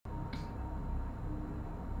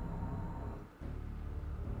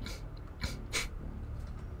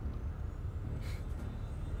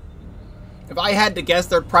If I had to guess,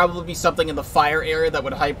 there'd probably be something in the fire area that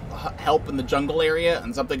would help in the jungle area,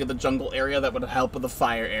 and something in the jungle area that would help in the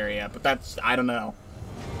fire area. But that's... I don't know.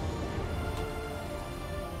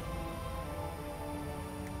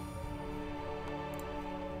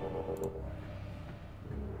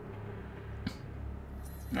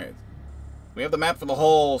 Alright. We have the map for the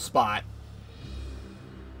whole spot.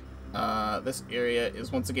 This area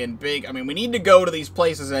is once again big. I mean, we need to go to these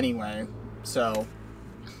places anyway, so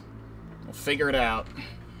we'll figure it out.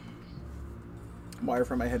 Wire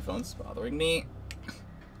from my headphones is bothering me.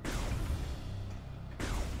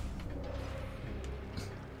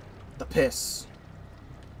 The piss.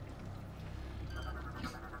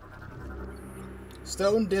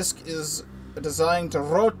 Stone disc is designed to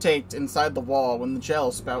rotate inside the wall when the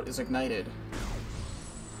gel spout is ignited.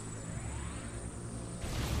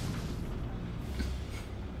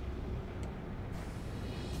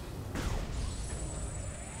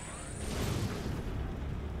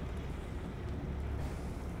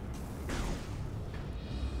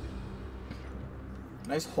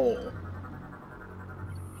 Nice hole.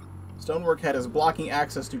 Stonework head is blocking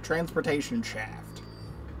access to transportation shaft.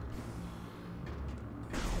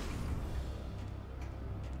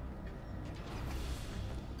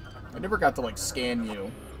 I never got to, like, scan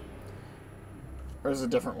you. Or is it a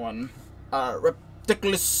different one?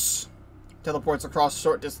 Ridiculous. Teleports across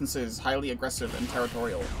short distances, highly aggressive and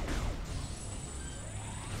territorial.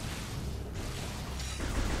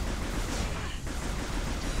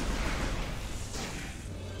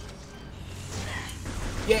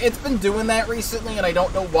 Yeah, it's been doing that recently, and I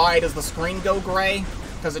don't know why. Does the screen go gray?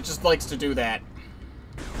 Because it just likes to do that.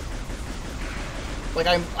 Like,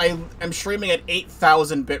 I'm streaming at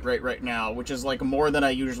 8,000 bitrate right now, which is, like, more than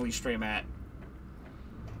I usually stream at.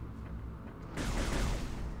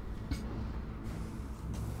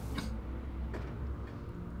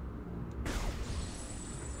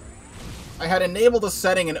 I had enabled a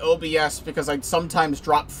setting in OBS because I'd sometimes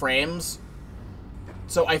drop frames.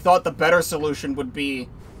 So I thought the better solution would be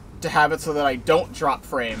to have it so that I don't drop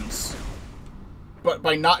frames. But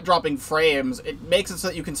by not dropping frames, it makes it so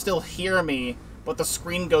that you can still hear me, but the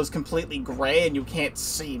screen goes completely gray and you can't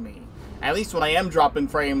see me. At least when I am dropping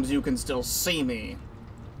frames, you can still see me.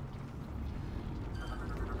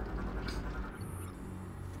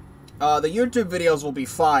 The YouTube videos will be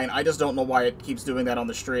fine, I just don't know why it keeps doing that on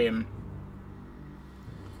the stream.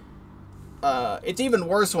 It's even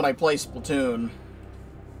worse when I play Splatoon.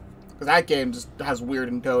 Because that game just has weird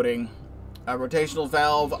encoding. Rotational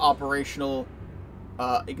valve, operational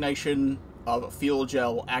ignition of fuel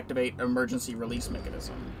gel will activate emergency release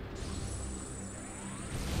mechanism.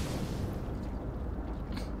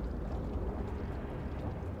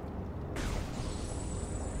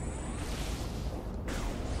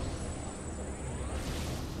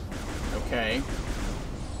 Okay.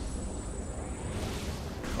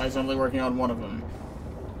 Why is it only working on one of them?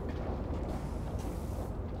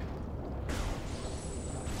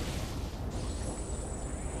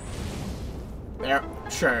 There,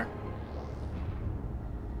 sure.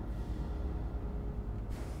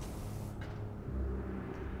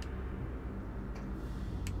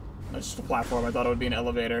 That's just a platform. I thought it would be an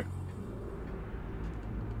elevator.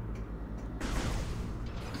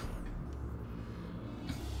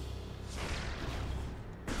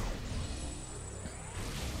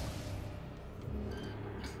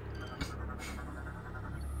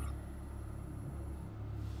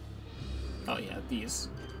 Oh yeah, these.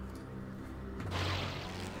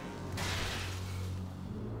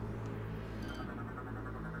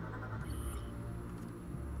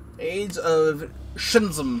 Aids of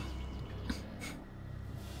Shinzum.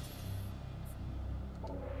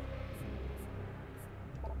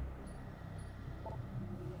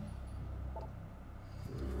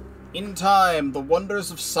 In time, the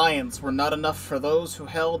wonders of science were not enough for those who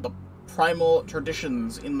held the primal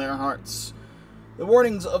traditions in their hearts. The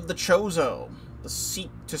warnings of the Chozo, to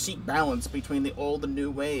seek balance between the old and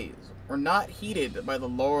new ways, were not heeded by the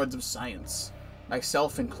lords of science,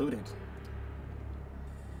 myself included.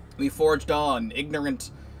 We forged on,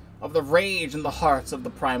 ignorant of the rage in the hearts of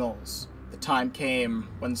the primals. The time came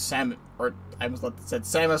when Samus,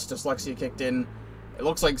 dyslexia kicked in. It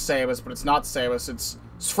looks like Samus, but it's not Samus, it's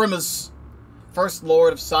Sfrimus, first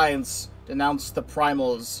lord of science, denounced the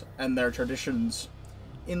primals and their traditions.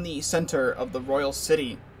 In the center of the royal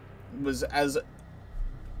city, it was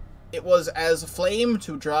as flame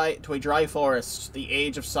to a dry forest. The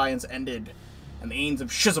age of science ended, and the age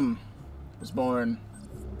of schism was born.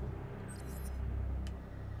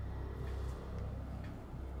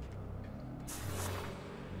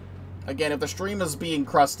 Again, if the stream is being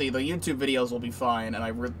crusty, the YouTube videos will be fine, and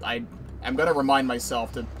I'm gonna remind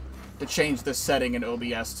myself to change this setting in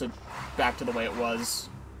OBS to back to the way it was.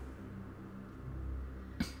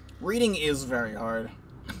 Reading is very hard.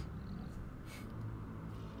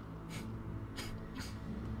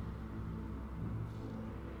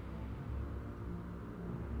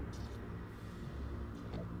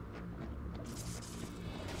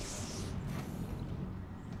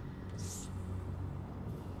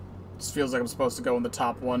 This feels like I'm supposed to go in the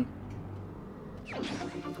top one.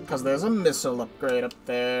 Because there's a missile upgrade up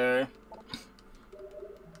there.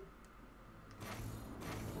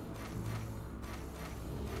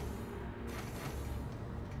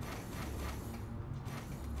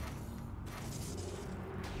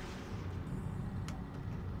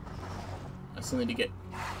 I still need to get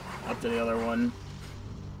up to the other one.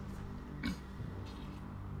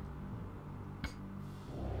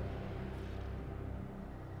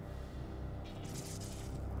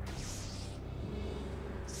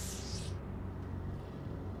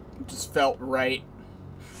 It just felt right.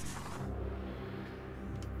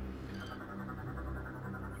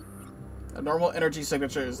 A normal energy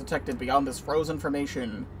signature is detected beyond this frozen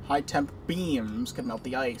formation. High temp beams can melt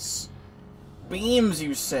the ice. Beams,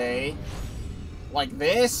 you say? Like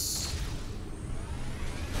this?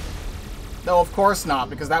 No, of course not,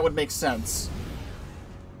 because that would make sense.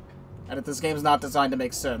 And if this game's not designed to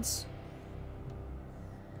make sense.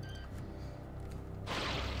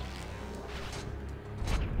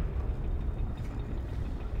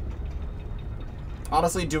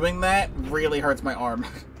 Honestly, doing that really hurts my arm.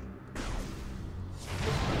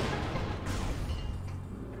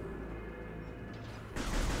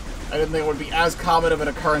 I didn't think it would be as common of an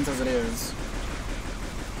occurrence as it is.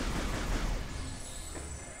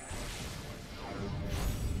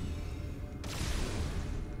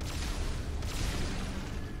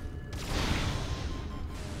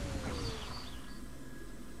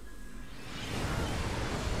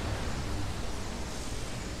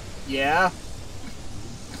 Yeah?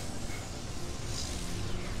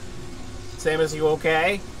 Samus, you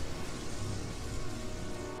okay?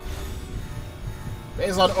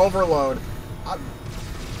 Based on overload.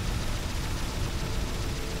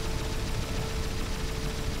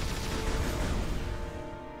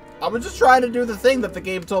 I was just trying to do the thing that the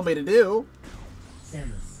game told me to do.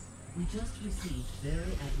 Samus, we just received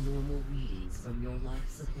very abnormal readings from your life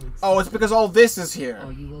support. Oh, it's because all this is here.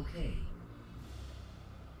 Are you okay?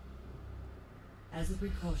 As a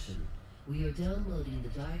precaution, we are downloading the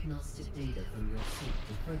diagnostic data from your suit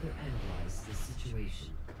to further analyze the situation.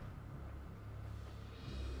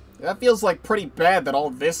 That feels like pretty bad that all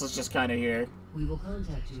this is just kind of here. We will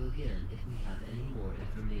contact you again if we have any more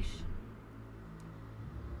information.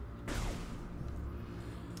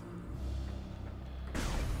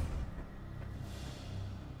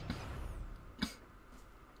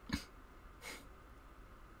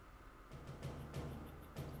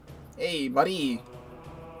 Hey, buddy.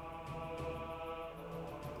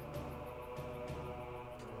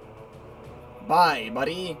 Bye,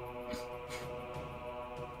 buddy.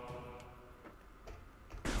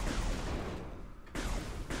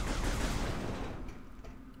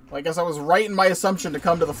 Well, I guess I was right in my assumption to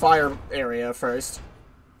come to the fire area first.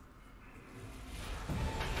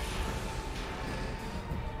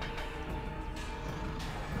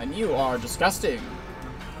 And you are disgusting.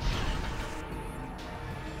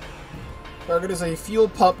 Target is a fuel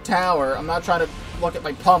pump tower. I'm not trying to look at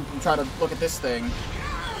my pump. I'm trying to look at this thing.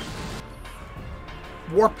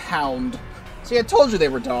 Warp Hound. See, I told you they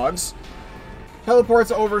were dogs.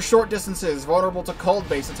 Teleports over short distances, vulnerable to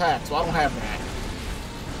cold-based attacks. Well, I don't have that.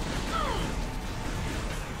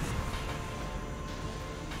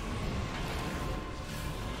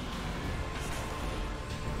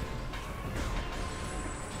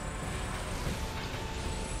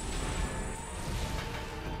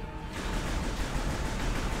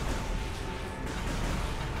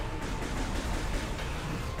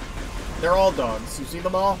 They're all dogs. You see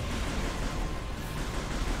them all?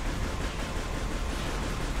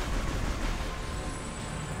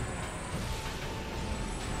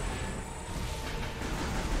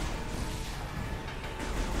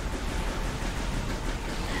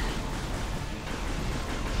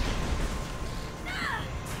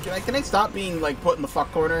 Can I stop being, like, put in the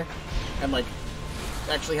fuck corner? And, like,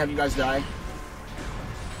 actually have you guys die?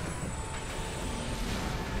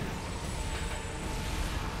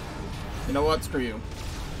 You know what? Screw you.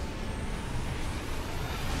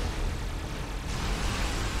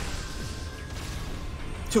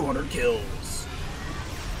 $200 kills.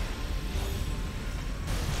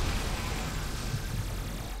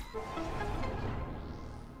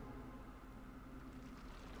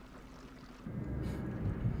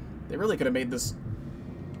 They really could have made this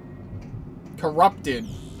corrupted.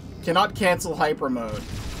 Cannot cancel hyper mode.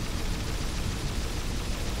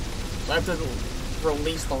 So I have to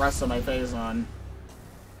release the rest of my phase on.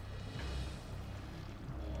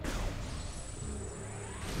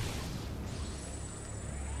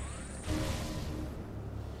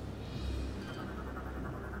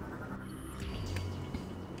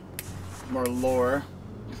 More lore.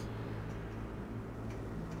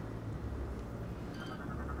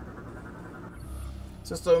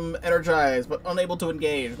 System energized, but unable to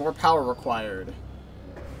engage. More power required.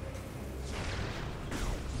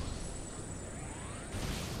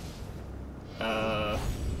 Alright,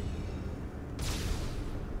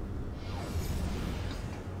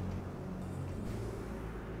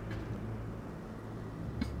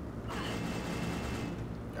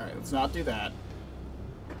 let's not do that.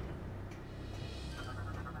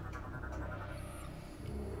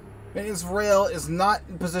 Maintenance rail is not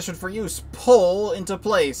in position for use. Pull into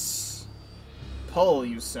place. Pull,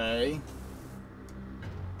 you say?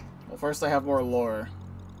 Well, first I have more lore.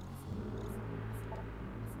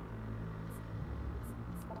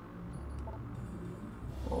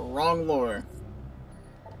 Wrong lore.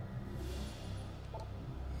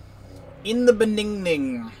 In the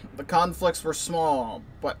Benigning, the conflicts were small,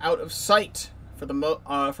 but out of sight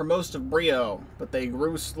for most of Brio, but they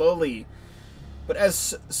grew slowly. But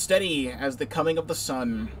as steady as the coming of the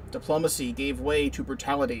sun, diplomacy gave way to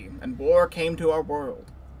brutality, and war came to our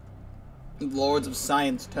world. The lords of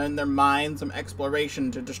science turned their minds from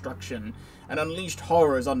exploration to destruction, and unleashed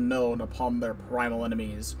horrors unknown upon their primal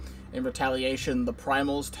enemies. In retaliation, the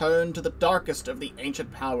primals turned to the darkest of the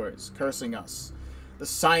ancient powers, cursing us. The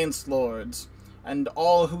science lords, and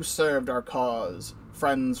all who served our cause,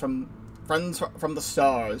 friends from the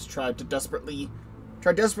stars, tried desperately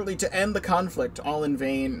to end the conflict, all in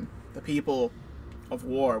vain. The people of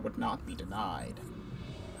war would not be denied.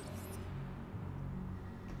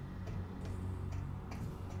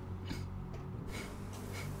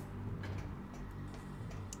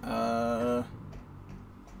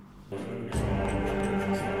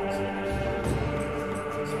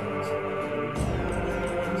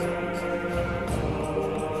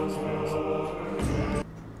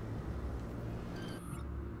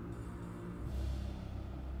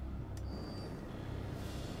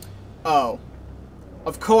 Oh.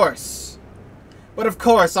 Of course. But of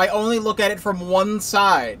course, I only look at it from one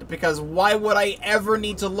side, because why would I ever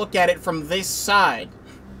need to look at it from this side?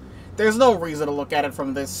 There's no reason to look at it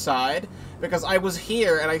from this side, because I was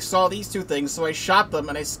here and I saw these two things, so I shot them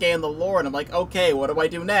and I scanned the lore and I'm like, okay, what do I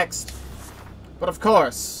do next? But of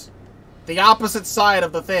course, the opposite side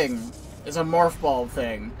of the thing is a morph ball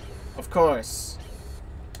thing. Of course.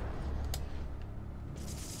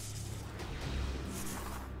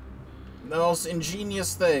 The most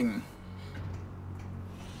ingenious thing.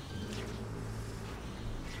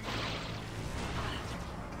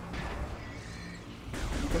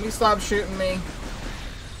 Can you stop shooting me?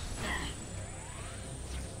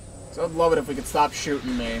 So I'd love it if we could stop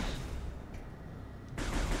shooting me.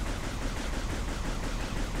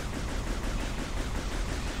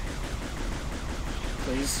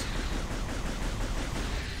 Please.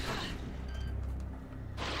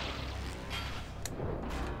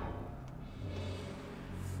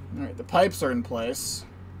 Alright, the pipes are in place.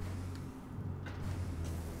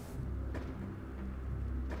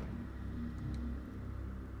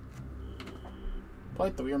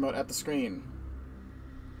 Point the Wii remote at the screen.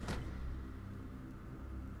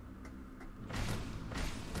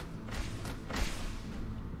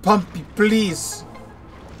 Pumpy, please!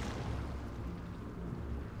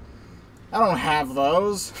 I don't have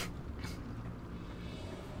those.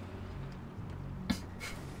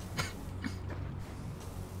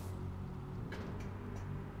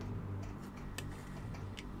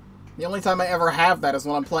 The only time I ever have that is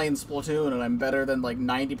when I'm playing Splatoon and I'm better than like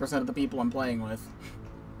 90% of the people I'm playing with.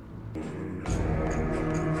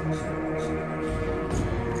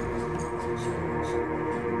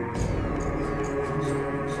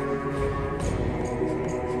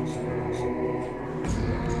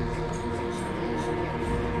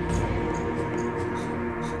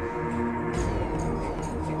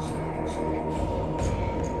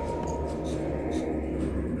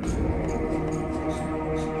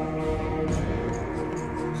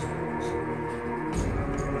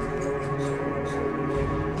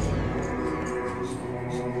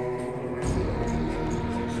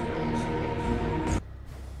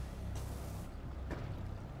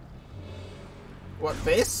 What,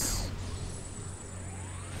 this?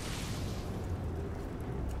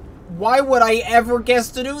 Why would I ever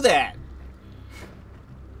guess to do that?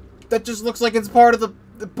 That just looks like it's part of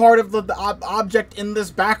the part of the object in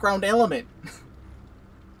this background element.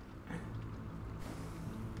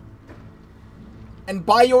 And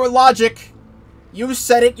by your logic, you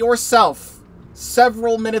said it yourself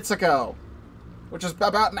several minutes ago, which is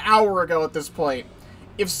about an hour ago at this point.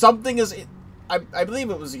 If something is, I believe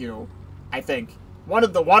it was you, I think one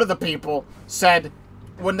of the people said,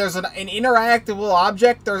 when there's an interactable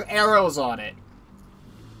object, there's arrows on it.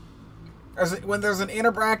 When there's an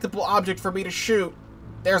interactable object for me to shoot,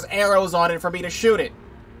 there's arrows on it for me to shoot it.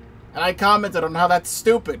 And I commented on how that's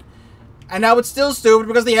stupid. And now it's still stupid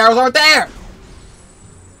because the arrows aren't there!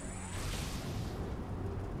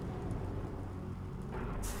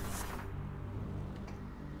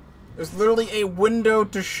 There's literally a window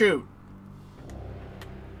to shoot.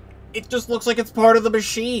 It just looks like it's part of the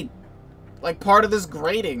machine. Like part of this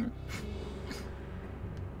grating.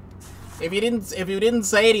 If you didn't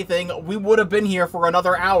say anything, we would have been here for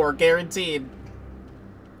another hour, guaranteed.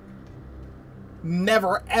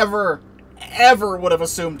 Never, ever, ever would have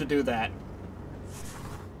assumed to do that.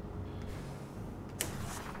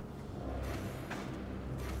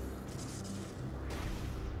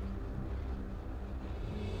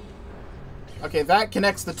 Okay, that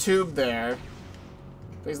connects the tube there.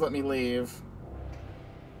 Please let me leave.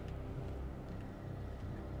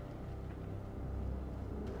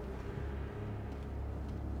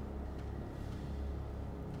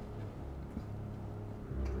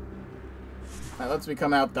 Alright, lets me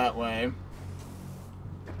come out that way.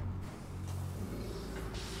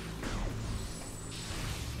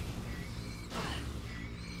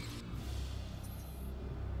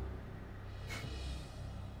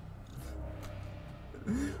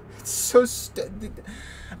 It's so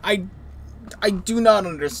I do not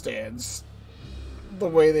understand the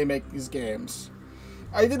way they make these games.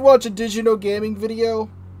 I did watch a Digino Gaming video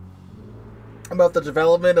about the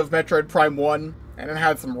development of Metroid Prime 1, and it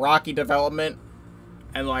had some rocky development.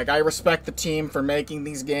 And, like, I respect the team for making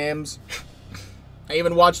these games. I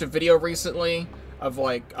even watched a video recently of,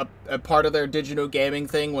 like, a part of their Digino Gaming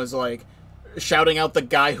thing was, like, shouting out the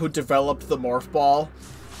guy who developed the Morph Ball.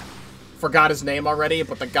 Forgot his name already,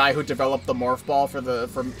 but the guy who developed the Morph Ball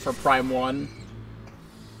for Prime 1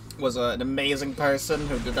 was an amazing person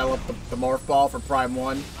who developed the Morph Ball for Prime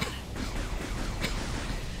 1.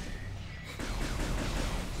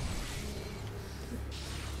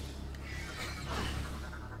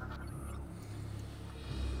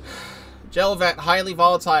 Gel vat, highly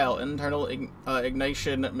volatile. Internal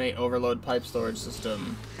ignition may overload pipe storage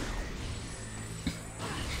system.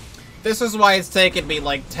 This is why it's taken me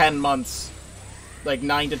like 10 months, like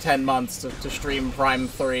 9 to 10 months to stream Prime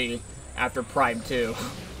 3 after Prime 2.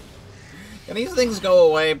 Can these things go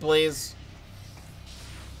away, please?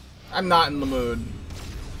 I'm not in the mood.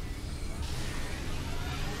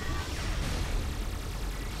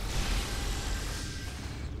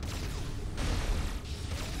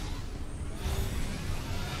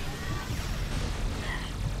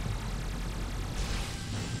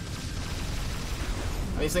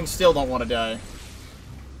 These things still don't want to die.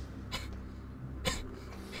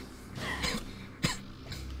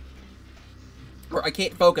 Or I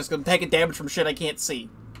can't focus because I'm taking damage from shit I can't see.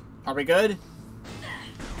 Are we good?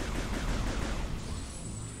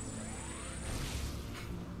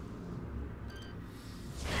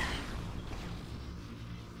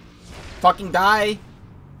 Fucking die,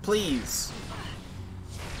 please.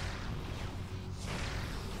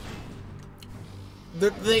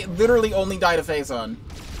 They literally only die to Phazon.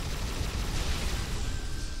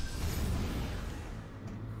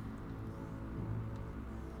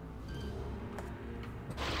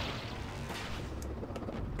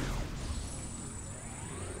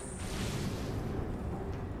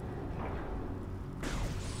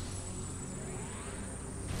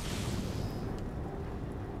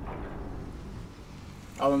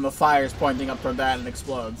 Oh, then the fire's pointing up toward that and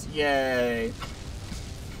explodes. Yay!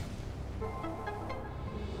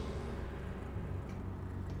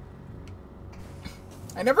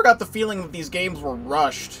 I never got the feeling that these games were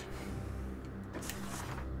rushed.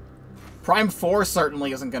 Prime 4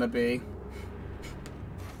 certainly isn't gonna be.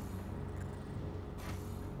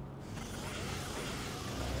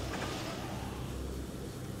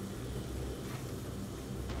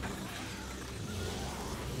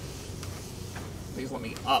 Please let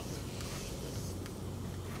me up.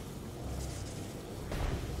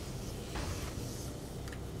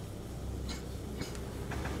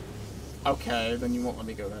 Okay, then you won't let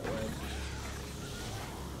me go that way.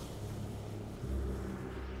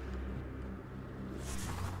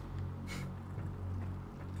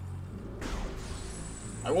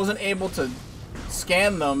 I wasn't able to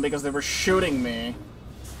scan them because they were shooting me.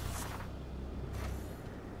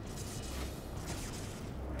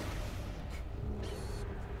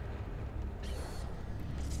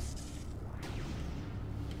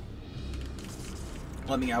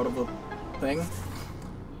 let me out of the thing.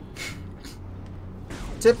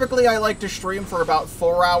 Typically, I like to stream for about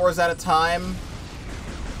 4 hours at a time,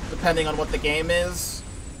 depending on what the game is.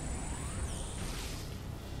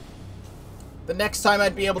 The next time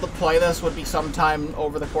I'd be able to play this would be sometime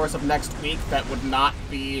over the course of next week. That would not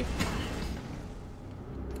be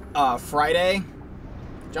Friday.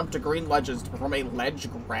 Jump to green ledges to perform a ledge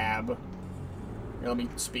grab. Here, let me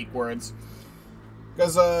speak words.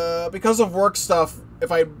 Because of work stuff,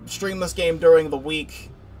 if I stream this game during the week,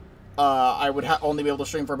 I would only be able to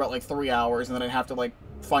stream for about, like, 3 hours, and then I'd have to, like,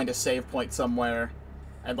 find a save point somewhere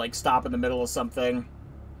and, like, stop in the middle of something.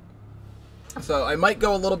 So I might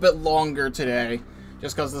go a little bit longer today,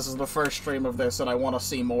 just because this is the first stream of this and I want to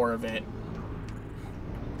see more of it.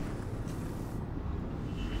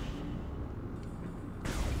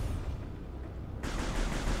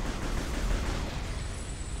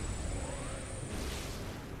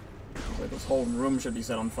 Looks like this whole room should be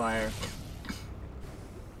set on fire.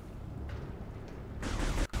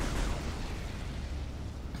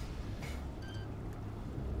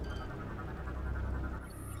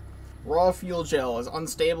 Raw fuel gel is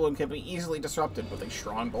unstable and can be easily disrupted with a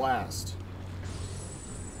strong blast.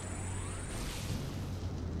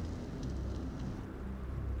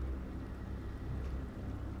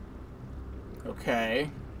 Okay.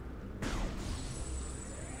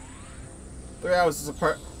 3 hours is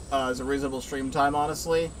a reasonable stream time,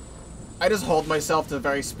 honestly. I just hold myself to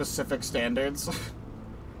very specific standards.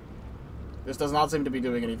 This does not seem to be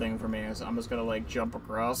doing anything for me, so I'm just gonna, like, jump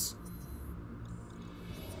across.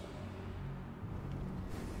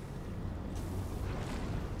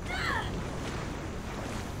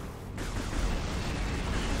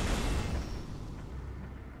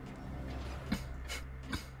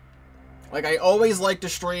 Like, I always like to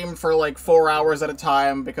stream for, like, 4 hours at a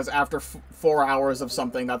time, because after 4 hours of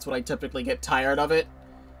something, that's when I typically get tired of it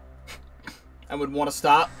and would want to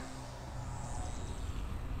stop.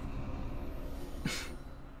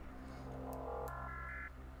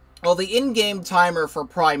 Well, the in-game timer for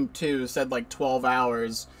Prime 2 said, like, 12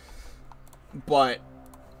 hours, but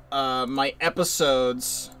my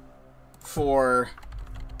episodes for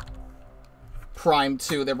Prime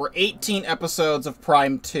 2, there were 18 episodes of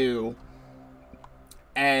Prime 2,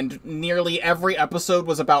 and nearly every episode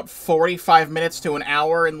was about 45 minutes to an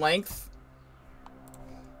hour in length.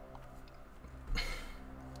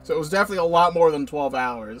 So it was definitely a lot more than 12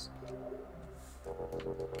 hours.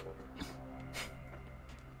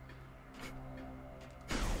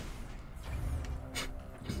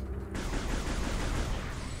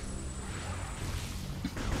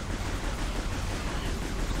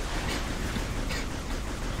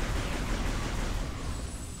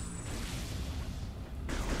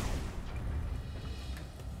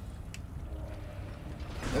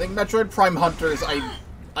 I think Metroid Prime Hunters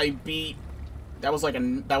I beat. That was like 8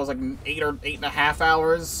 or 8.5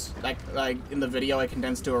 hours. Like in the video I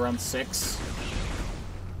condensed to around 6.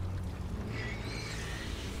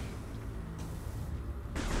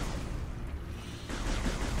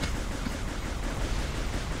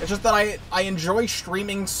 It's just that I enjoy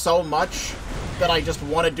streaming so much that I just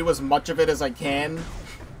want to do as much of it as I can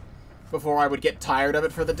before I would get tired of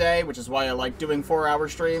it for the day, which is why I like doing 4-hour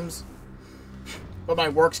streams. But my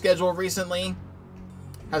work schedule recently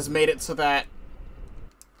has made it so that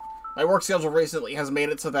I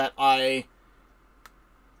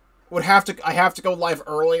have to go live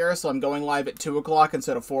earlier, so I'm going live at 2 o'clock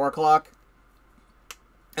instead of 4 o'clock.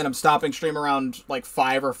 And I'm stopping stream around like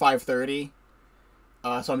 5 or 5:30.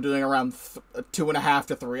 So I'm doing around 2.5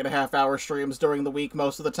 to 3.5 hour streams during the week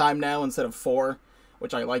most of the time now, instead of 4,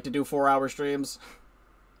 which I like to do 4-hour streams.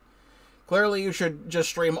 Clearly, you should just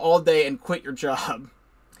stream all day and quit your job.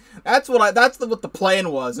 That's what the plan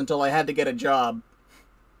was until I had to get a job.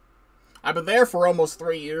 I've been there for almost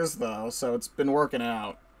 3 years though, so it's been working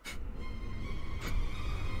out.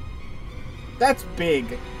 That's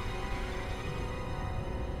big.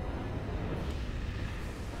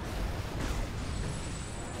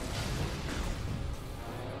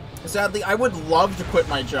 Sadly, I would love to quit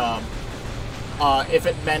my job. If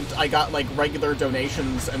it meant I got, like, regular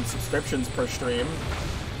donations and subscriptions per stream.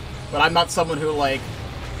 But I'm not someone who, like,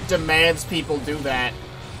 demands people do that.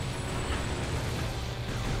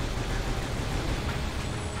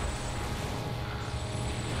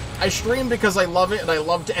 I stream because I love it, and I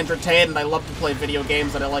love to entertain, and I love to play video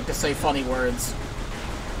games, and I like to say funny words.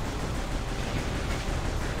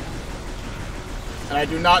 And I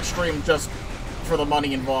do not stream just for the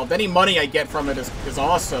money involved. Any money I get from it is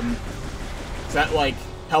awesome. That, like,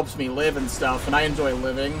 helps me live and stuff, and I enjoy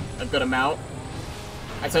living a good amount.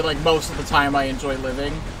 I'd say, like, most of the time I enjoy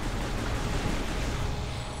living.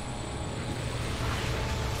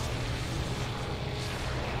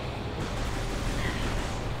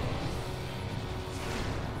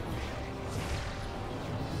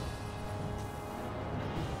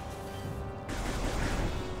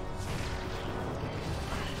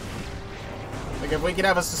 Like, if we could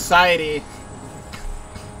have a society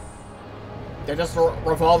that just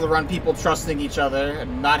revolved around people trusting each other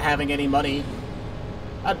and not having any money,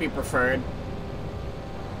 that'd be preferred.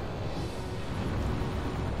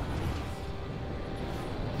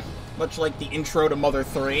 Much like the intro to Mother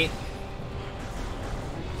 3.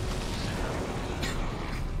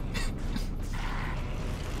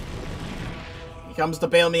 He comes to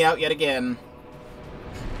bail me out yet again.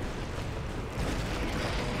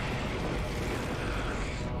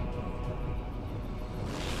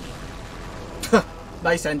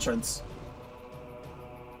 Nice entrance.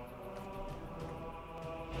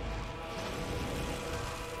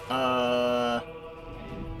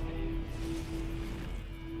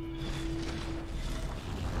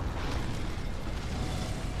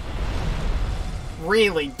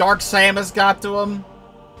 Really? Dark Samus got to him?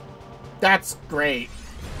 That's great.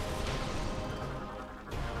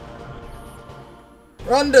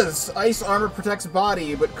 Ronda's ice armor protects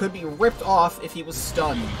body, but could be ripped off if he was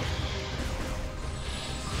stunned.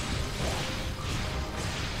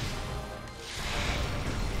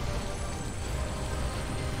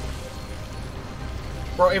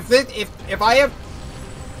 Bro, if I have...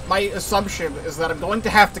 My assumption is that I'm going to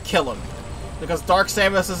have to kill him. Because Dark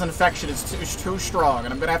Samus' infection is too strong,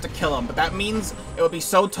 and I'm gonna have to kill him. But that means it would be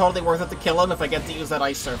so totally worth it to kill him if I get to use that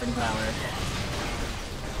ice surfing power.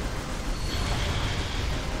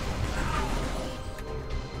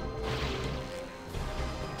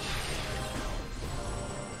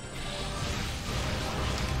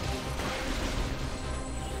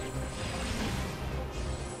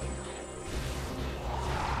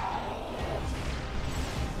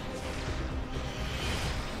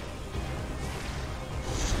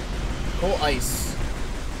 Cool ice.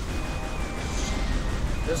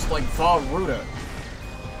 Just like Varuda.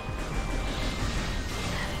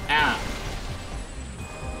 Ah.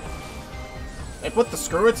 They put the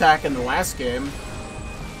screw attack in the last game.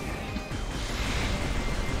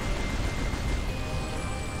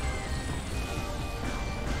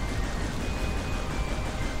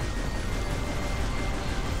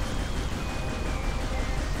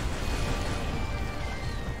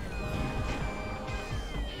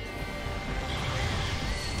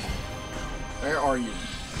 Where are you?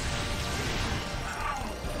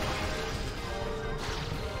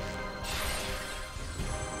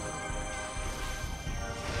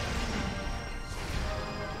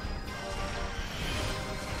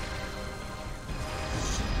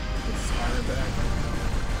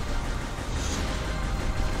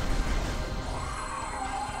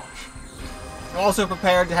 I'm also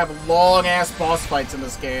prepared to have long-ass boss fights in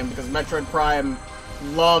this game, because Metroid Prime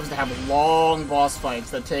loves to have long boss fights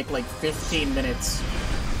that take like 15 minutes.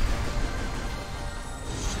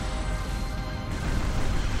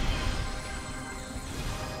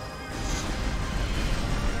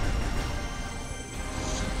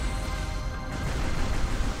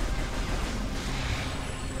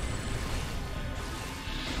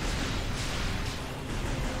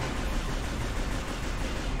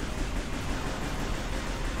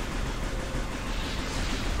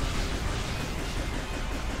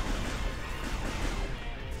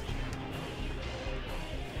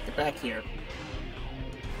 Back here.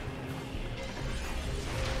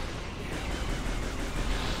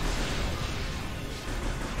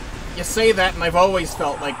 You say that, and I've always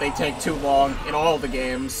felt like they take too long in all the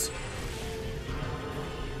games.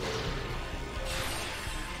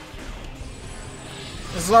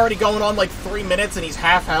 This is already going on like 3 minutes, and he's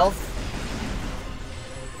half health.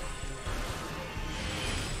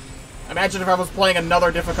 Imagine if I was playing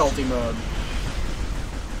another difficulty mode.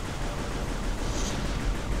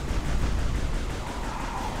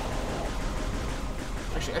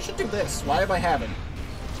 Actually, I should do this. Why have I haven't?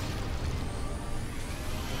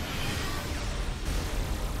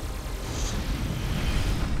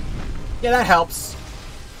 Yeah, that helps.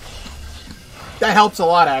 That helps a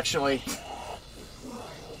lot, actually.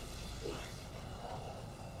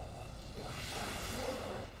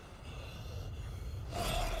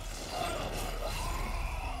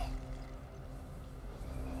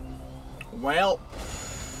 Well...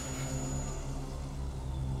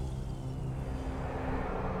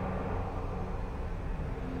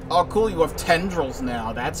 Oh, cool, you have tendrils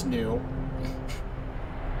now. That's new.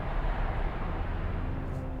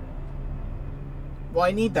 Well,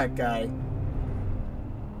 I need that guy.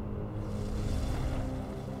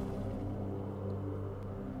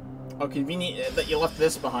 Oh, convenient that you left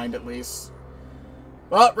this behind, at least.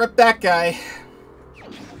 Well, rip that guy.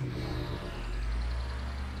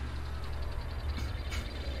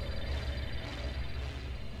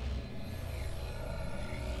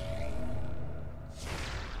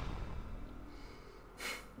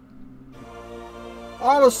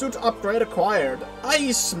 Armor suit upgrade acquired.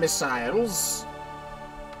 Ice missiles.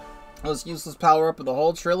 Most useless power up in the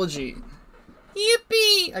whole trilogy.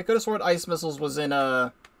 Yippee! I could have sworn ice missiles was in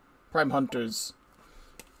Prime Hunters.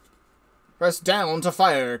 Press down to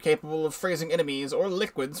fire, capable of freezing enemies or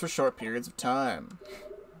liquids for short periods of time.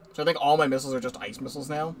 So I think all my missiles are just ice missiles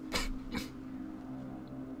now.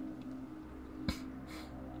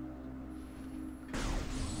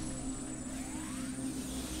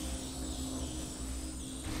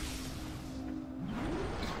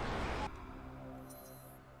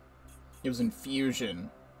 It was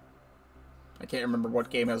Infusion. I can't remember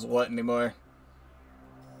what game has what anymore.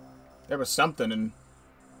 There was something and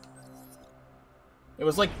it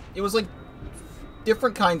was like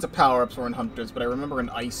different kinds of power-ups were in Hunters, but I remember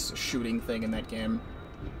an ice shooting thing in that game.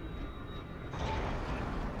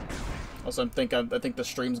 Also, I think the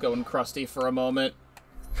stream's going crusty for a moment.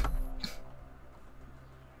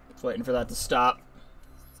 Just waiting for that to stop.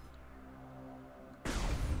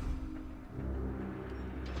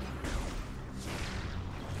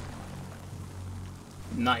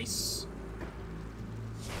 Nice.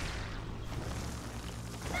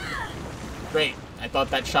 Great. I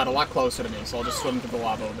thought that shot a lot closer to me, so I'll just swim to the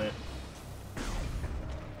lava a bit.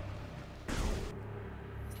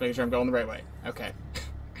 Just making sure I'm going the right way. Okay.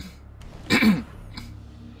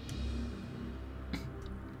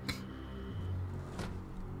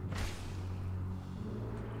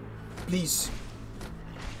 Please.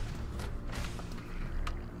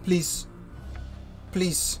 Please.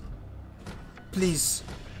 Please. Please.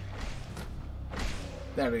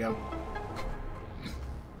 There we go.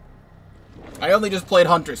 I only just played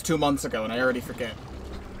Hunters 2 months ago, and I already forget.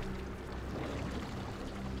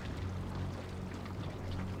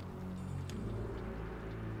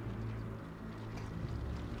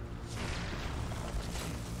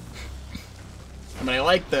 I mean, I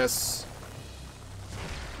like this.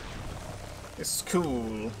 It's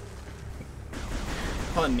cool.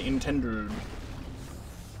 Pun intended.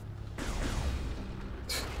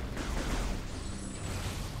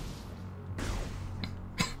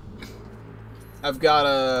 I've got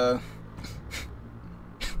a...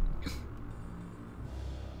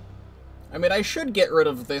 I mean, I should get rid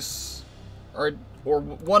of this, or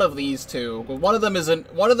one of these two. One of them is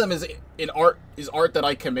art that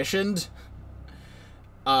I commissioned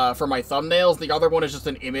for my thumbnails. The other one is just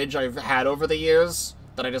an image I've had over the years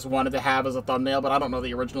that I just wanted to have as a thumbnail, but I don't know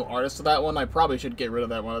the original artist of that one. I probably should get rid of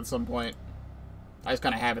that one at some point. I just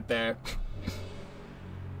kind of have it there.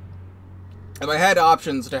 If I had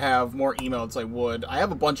options to have more emotes, I would. I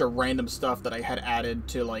have a bunch of random stuff that I had added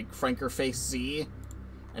to, like, Frankerface Z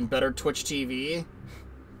and Better Twitch TV.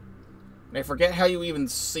 And I forget how you even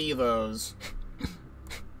see those.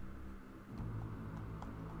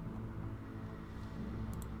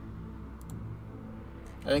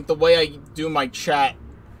 I think the way I do my chat,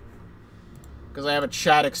 because I have a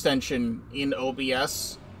chat extension in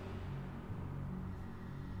OBS,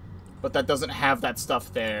 but that doesn't have that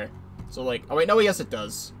stuff there. So, like, oh wait, no, yes it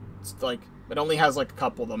does. It's like, it only has, like, a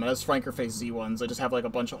couple of them. It has Frankerface Z ones. I just have, like, a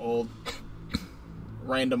bunch of old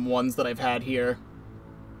random ones that I've had here.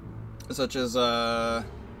 Such as, I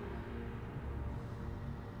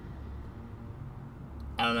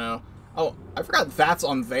don't know. Oh, I forgot that's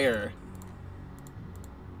on there.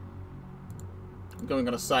 I'm going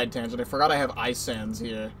on a side tangent. I forgot I have Ice Sands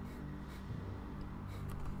here.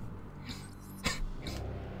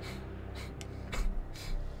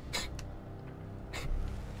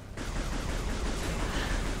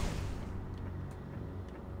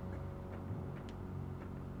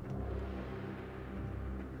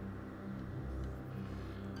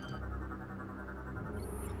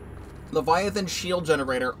 Leviathan shield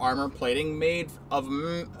generator armor plating made of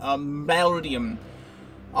malodium.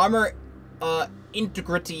 Armor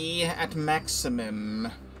integrity at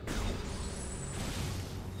maximum.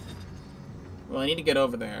 Well, I need to get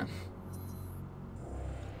over there.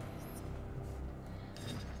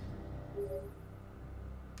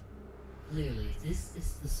 Clearly, this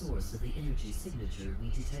is the source of the energy signature we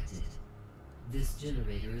detected. This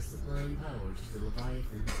generator is supplying power to the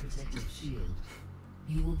Leviathan protective shield.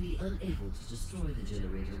 You will be unable to destroy the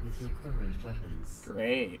generator with your current weapons.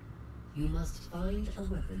 Great. You must find a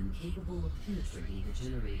weapon capable of penetrating the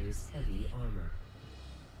generator's heavy armor.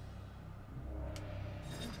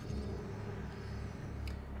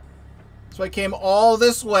 So I came all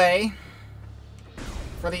this way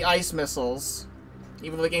for the ice missiles,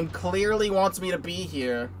 even though the game clearly wants me to be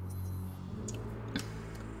here.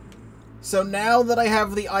 So now that I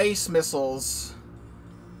have the ice missiles,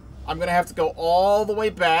 I'm gonna have to go all the way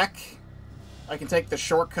back. I can take the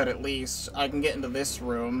shortcut at least. I can get into this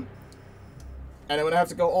room. And I'm gonna have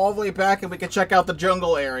to go all the way back and we can check out the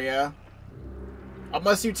jungle area.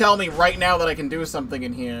 Unless you tell me right now that I can do something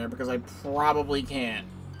in here, because I probably can't.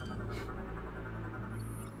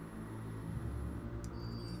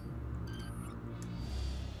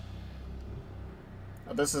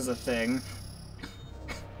 Oh, this is a thing.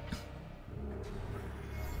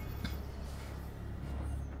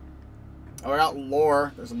 Oh, I got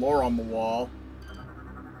lore. There's lore on the wall.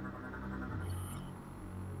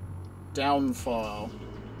 Downfall.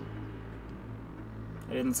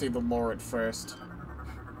 I didn't see the lore at first.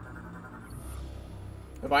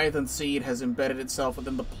 Leviathan seed has embedded itself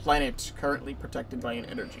within the planet, currently protected by an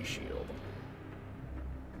energy shield.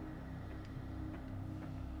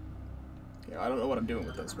 Yeah, I don't know what I'm doing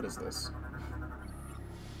with this. What is this?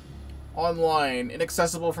 Online.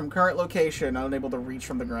 Inaccessible from current location. Unable to reach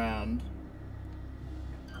from the ground.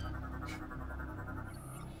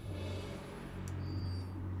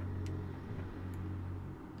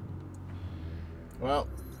 Well,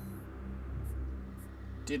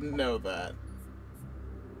 didn't know that.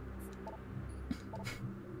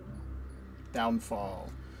 Downfall.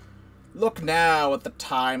 Look now at the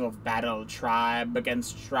time of battle, tribe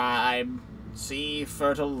against tribe. See,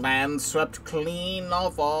 fertile land swept clean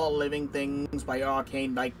of all living things by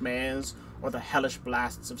arcane nightmares or the hellish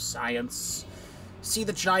blasts of science. See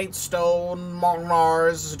the giant stone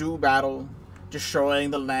Monars do battle,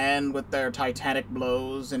 destroying the land with their titanic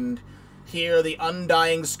blows, and hear the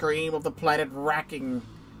undying scream of the planet racked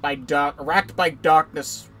by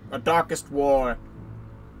darkness, a darkest war.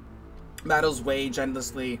 Battles wage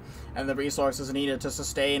endlessly, and the resources needed to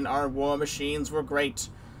sustain our war machines were great.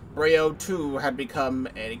 Brio, too, had become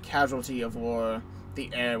a casualty of war.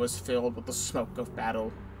 The air was filled with the smoke of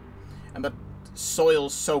battle, and the soil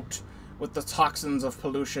soaked with the toxins of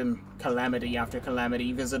pollution. Calamity after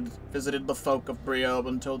calamity visited the folk of Brio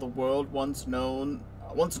until the world once known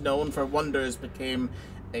for wonders became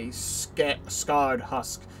a scarred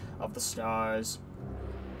husk of the stars.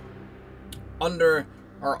 Only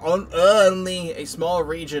a small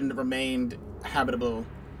region remained habitable,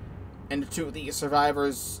 and to it the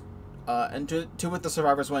survivors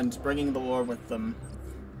went, bringing the war with them.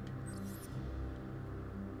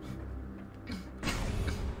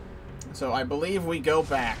 So I believe we go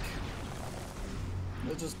back.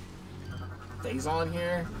 We'll just phase on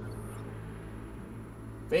here.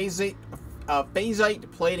 Phasite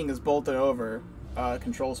plating is bolted over.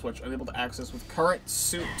 Control switch unable to access with current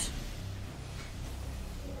suit.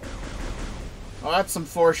 Oh, that's some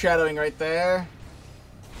foreshadowing right there.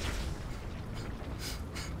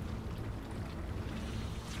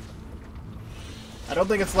 I don't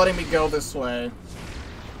think it's letting me go this way.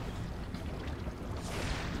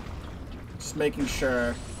 Just making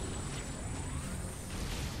sure.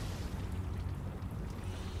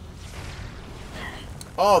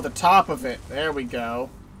 Oh, the top of it. There we go.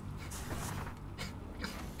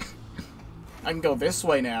 I can go this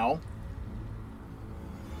way now.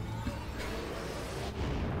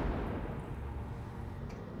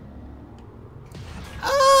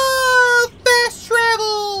 Fast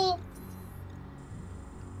travel!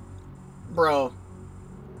 Bro,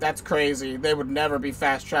 that's crazy. They would never be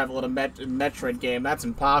fast travel in a Metroid game. That's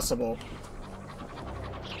impossible.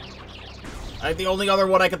 The only other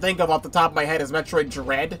one I can think of off the top of my head is Metroid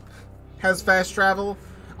Dread has fast travel.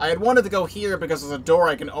 I had wanted to go here because there's a door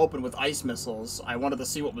I can open with ice missiles. I wanted to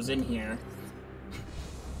see what was in here.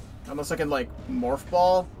 Unless I can, like, morph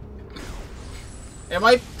ball.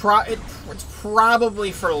 It's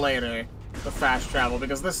probably for later, the fast travel,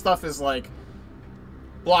 because this stuff is, like,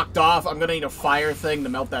 blocked off. I'm gonna need a fire thing to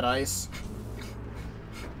melt that ice.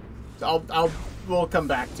 So we'll come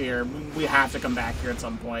back to here. We have to come back here at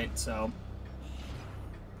some point, so.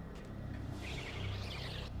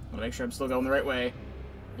 I'll make sure I'm still going the right way.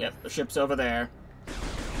 Yep, the ship's over there.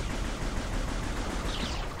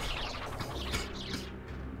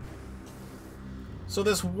 So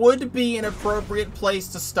this would be an appropriate place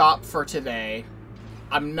to stop for today.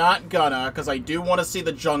 I'm not gonna, because I do want to see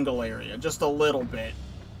the jungle area, just a little bit.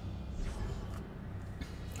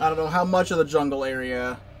 I don't know how much of the jungle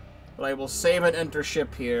area, but I will save and enter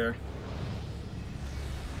ship here.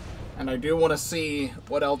 And I do want to see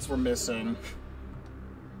what else we're missing.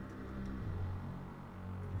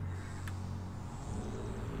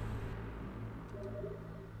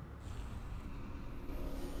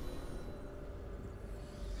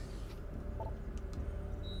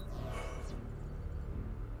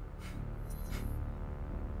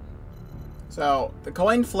 So, the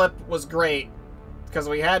coin flip was great, because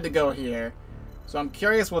we had to go here. So I'm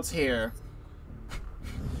curious what's here.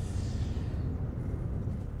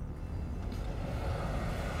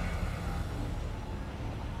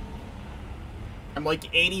 I'm like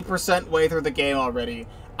 80% way through the game already.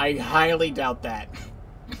 I highly doubt that.